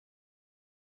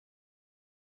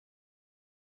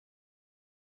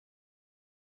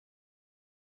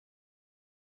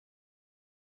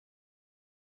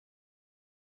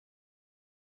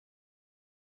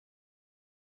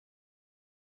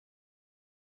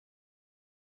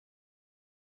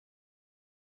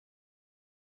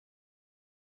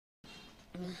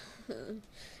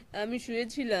আমি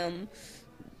শুয়েছিলাম,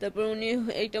 তারপর উনি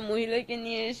একটা মহিলাকে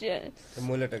নিয়ে এসে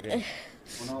মহিলাটাকে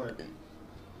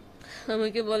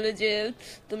আমাকে বলে যে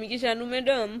তুমি কি শানু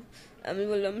ম্যাডাম? আমি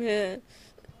বললাম হ্যাঁ।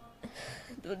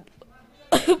 তো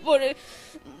পরে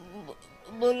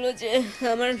বললো যে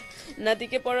আমার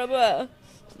নাতিকে পড়াবা?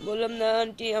 বললাম না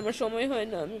আন্টি, আমার সময় হয়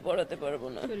না, আমি পড়াতে পারবো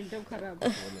না, শরীরটাও খারাপ।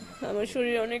 আমার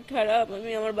শরীর অনেক খারাপ,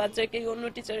 আমি আমার বাচ্চাকে অন্য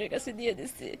টিচারের কাছে দিয়ে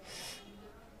দিচ্ছি।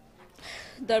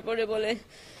 তারপরে বলে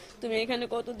তুমি এখানে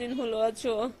কতদিন হলো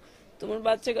আছো, তোমার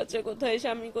বাচ্চা কাচ্চা কোথায়,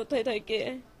 স্বামী কোথায় থাকে,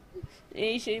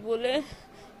 এই সেই বলে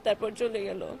তারপর চলে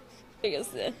গেল। ঠিক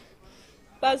আছে,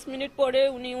 5 মিনিট পরে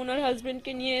উনি ওনার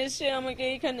হাজবেন্ডকে নিয়ে এসে আমাকে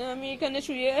এখানে, আমি এখানে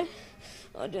শুয়ে,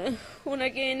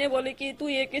 ওনাকে এনে বলে কি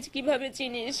তুই একে কিভাবে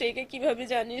চিনিস, একে কিভাবে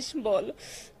জানিস বল,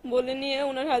 বলে নিয়ে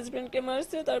ওনার হাজবেন্ডকে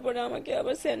মারছে। তারপরে আমাকে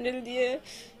আবার স্যান্ডেল দিয়ে,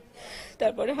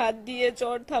 তারপরে হাত দিয়ে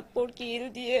চড় থাপ্পড় কিল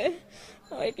দিয়ে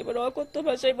একেবারে অকথ্য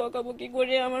ভাষায় বকাবকি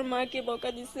করে আমার মাকে বকা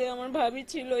দিছে। আমার ভাবি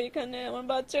ছিল এখানে, আমার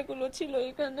বাচ্চাগুলো ছিল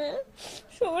এখানে,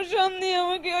 সবার সামনে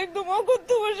আমাকে একদম অকথ্য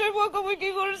ভাষায় বকাবকি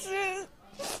করছে।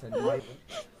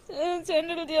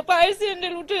 স্যান্ডেল দিয়ে, পায়ের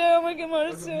স্যান্ডেল উঠে আমাকে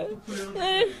মারছে।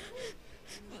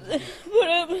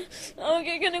 পরে আমাকে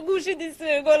এখানে ঘুষি দিছে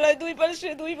গলায় 2 পাশে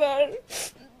 2বার।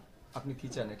 আপনি কি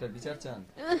চান, এটার বিচার চান?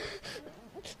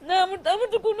 না, আমার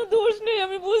তো কোনো দোষ নেই,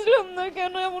 আমি বুঝলাম না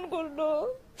কেন এমন করলো।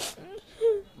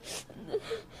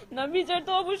 না, বিচার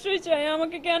তো অবশ্যই চাই।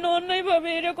 আমাকে কেন অন্যায় ভাবে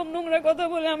এরকম নোংরা কথা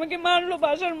বলে আমাকে মারলো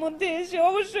বাসার মধ্যে এসে,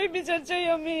 অবশ্যই বিচার চাই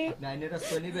আমি। আইনের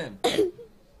রাস্তায় নেবেন?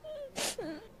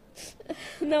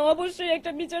 না, অবশ্যই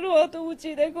একটা বিচার হওয়া তো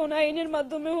উচিত, এখন আইনের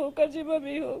মাধ্যমে হোক আর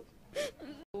যেভাবেই হোক।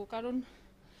 কারণ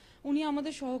উনি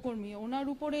আমাদের সহকর্মী, ওনার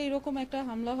উপরে এরকম একটা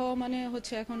হামলা হওয়া মানে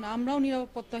হচ্ছে এখন আমরাও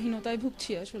নিরাপত্তাহীনতায়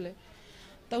ভুগছি আসলে।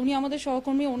 তা উনি আমাদের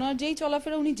সহকর্মী, ওনার যেই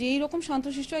চলাফেরা, উনি যেই রকম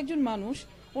শান্তশিষ্ট একজন মানুষ,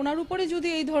 ওনার উপরে যদি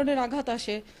এই ধরনের আঘাত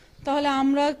আসে তাহলে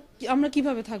আমরা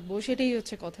কিভাবে থাকবো, সেটাই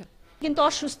হচ্ছে কথা। কিন্তু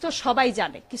অসুস্থ সবাই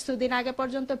জানে, কিছুদিন আগে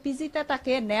পর্যন্ত পিজিতে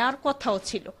তাকে নেয়ার কথাও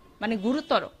ছিল, মানে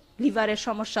গুরুতর লিভারের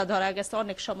সমস্যা ধরা গেছে,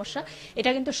 অনেক সমস্যা,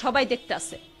 এটা কিন্তু সবাই দেখতে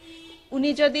আছে। উনি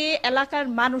যদি এলাকার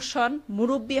মানুষ হন,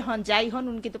 মুরব্বী হন, যাই হন,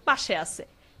 উনি কিন্তু পাশে আছে।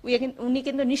 উনি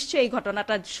কিন্তু নিশ্চয়ই এই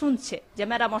ঘটনাটা শুনছে যে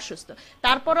ম্যাডাম অসুস্থ,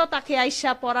 তারপরও তাকে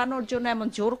আইসা পড়ানোর জন্য এমন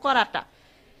জোর করাটা,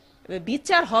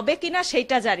 বিচার হবে কিনা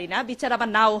সেটা জানি না, বিচার আবার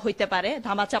নাও হইতে পারে,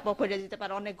 ধামাচাপা করে দিতে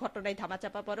পারে, অনেক ঘটনায়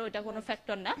ধামাচাপা পড়ে, ওইটা কোনো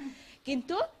ফ্যাক্টর না।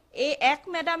 কিন্তু এই এক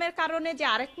ম্যাডামের কারণে যে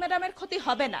আরেক ম্যাডামের ক্ষতি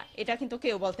হবে না, এটা কিন্তু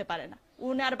কেউ বলতে পারে না।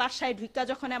 উনার বাসায় ঢুকা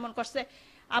যখন এমন করছে,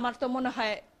 আমার তো মনে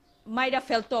হয় মাইরা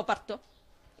ফেলতেও পারতো।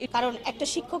 কারণ একটা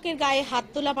শিক্ষকের গায়ে হাত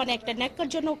তোলা মানে একটা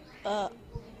ন্যাক্কারজনক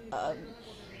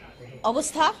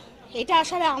অবস্থা, এটা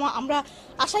আসলে আমরা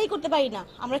আশাই করতে পারি না।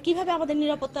 আমরা কিভাবে আমাদের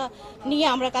নিরাপত্তা নিয়ে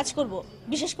আমরা কাজ করব,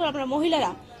 বিশেষ করে আমরা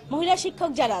মহিলা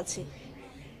শিক্ষক যারা আছে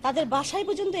তাদের বাসায়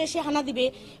পর্যন্ত এসে হানা দিবে,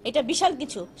 এটা বিশাল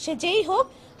কিছু। সে যেই হোক,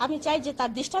 আমি চাই যে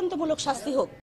তার দৃষ্টান্তমূলক শাস্তি হোক।